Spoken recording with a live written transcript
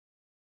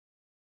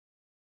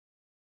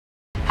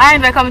Hi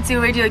and welcome to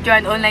Radio Joy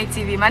Online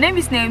TV. My name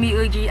is Naomi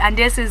Oji and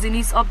this is the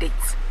news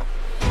updates.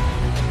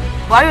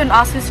 Buhari on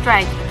ASUU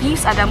strike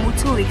gives Adamu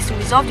 2 weeks to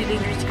resolve the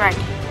dangerous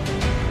strike.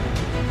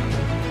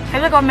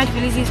 Federal government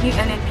releases new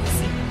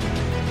NNPC.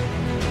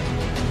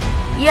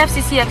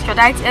 EFCC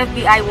extradites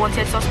FBI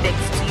wanted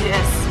suspects to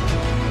US.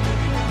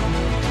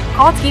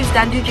 Court gives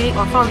Ganduje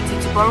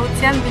authority to borrow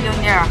 10 billion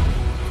naira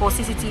for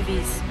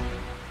CCTVs.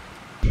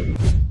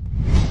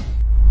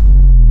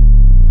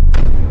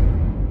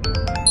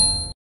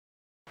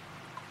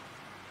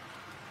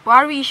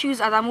 Buhari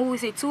issues Adamu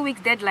with a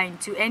 2-week deadline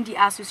to end the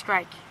ASUU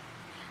strike.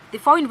 The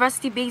 4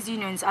 university-based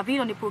unions have been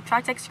on a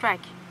protracted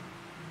strike,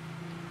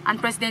 and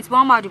President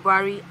Muhammadu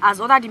Buhari has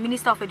ordered the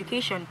Minister of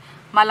Education,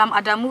 Malam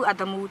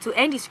Adamu, to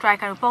end the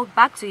strike and report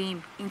back to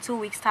him in 2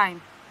 weeks'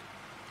 time.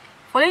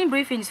 Following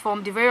briefings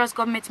from the various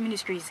government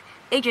ministries,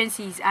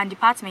 agencies and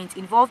departments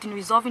involved in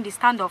resolving the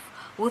standoff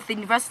with the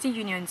university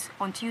unions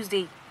on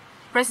Tuesday,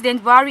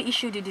 President Buhari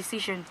issued the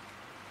decision.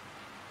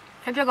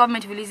 Federal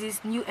government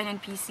releases new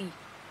NNPC.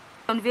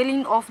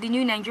 Unveiling of the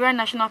new Nigerian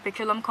National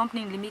Petroleum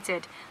Company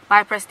Limited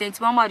by President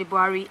Muhammadu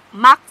Buhari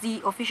marked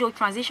the official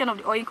transition of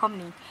the oil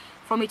company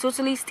from a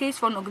totally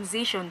state-run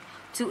organization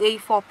to a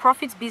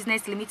for-profit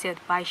business limited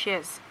by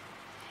shares.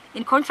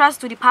 In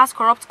contrast to the past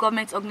corrupt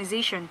government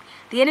organization,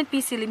 the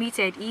NNPC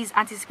Limited is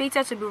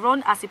anticipated to be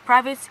run as a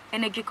private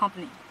energy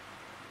company.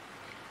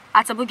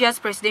 At Abuja's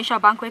Presidential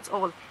Banquet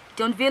Hall,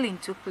 the unveiling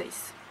took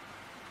place.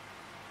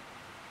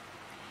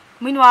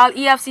 Meanwhile,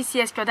 EFCC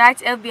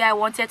extradites FBI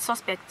wanted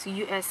suspect to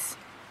US.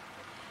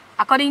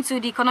 According to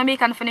the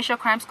Economic and Financial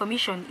Crimes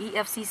Commission,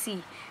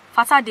 EFCC,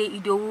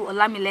 Fatade Idowu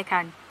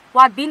Olamilekan, who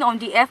had been on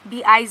the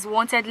FBI's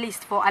wanted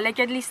list for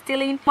allegedly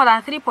stealing more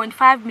than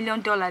 $3.5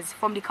 million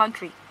from the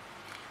country,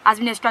 has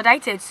been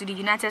extradited to the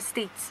United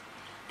States.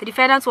 The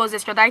defendant was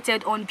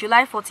extradited on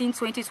July 14,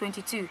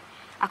 2022,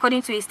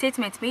 according to a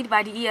statement made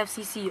by the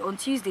EFCC on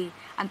Tuesday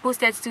and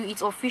posted to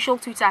its official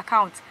Twitter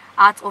account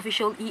at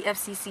official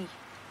EFCC.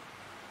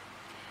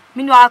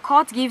 Meanwhile,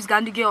 court gives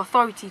Ganduje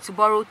authority to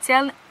borrow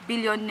 10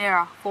 billion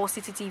naira for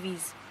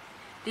CCTVs.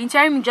 The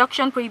interim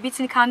injunction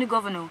prohibiting Kano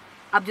Governor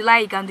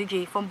Abdullahi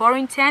Ganduje from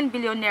borrowing 10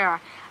 billion naira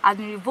has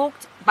been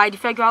revoked by the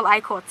Federal High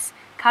Court's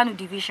Kano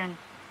Division.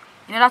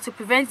 In order to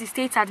prevent the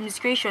state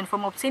administration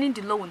from obtaining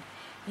the loan,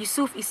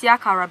 Yusuf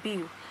Isiaka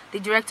Rabiu, the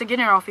Director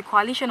General of a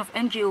coalition of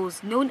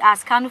NGOs known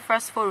as Kano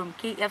First Forum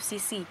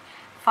 (KFCC),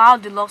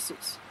 filed the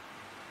lawsuit.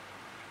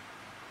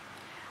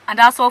 And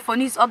that's all for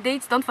news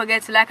updates. Don't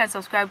forget to like and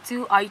subscribe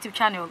to our YouTube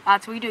channel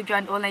at Radio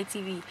Joy Online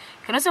TV. You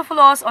can also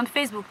follow us on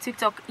Facebook,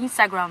 TikTok,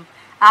 Instagram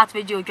at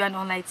Radio Joy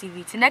Online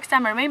TV. Till next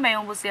time, I remain my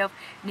humble self,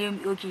 Naomi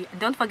Ogi. And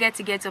don't forget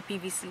to get your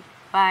PVC.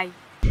 Bye.